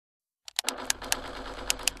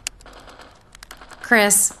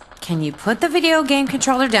Chris, can you put the video game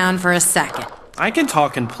controller down for a second? I can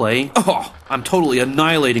talk and play. Oh, I'm totally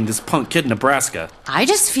annihilating this punk kid in Nebraska. I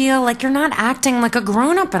just feel like you're not acting like a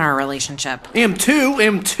grown-up in our relationship. Am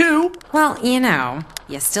too. Well,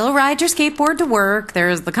 you still ride your skateboard to work,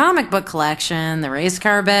 there's the comic book collection, the race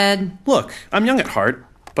car bed. Look, I'm young at heart,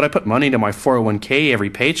 but I put money into my 401k every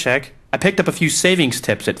paycheck. I picked up a few savings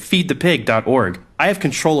tips at feedthepig.org. I have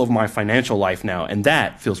control over my financial life now, and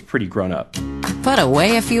that feels pretty grown up. Put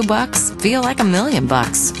away a few bucks, feel like $1 million.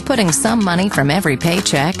 Putting some money from every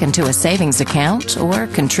paycheck into a savings account or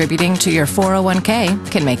contributing to your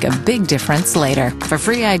 401k can make a big difference later. For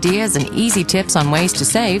free ideas and easy tips on ways to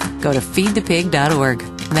save, go to feedthepig.org.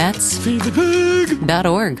 That's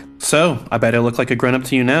feedthepig.org. So, I bet I look like a grown-up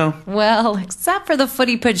to you now. Well, except for the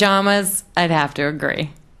footy pajamas, I'd have to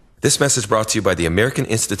agree. This message brought to you by the American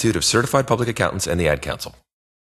Institute of Certified Public Accountants and the Ad Council.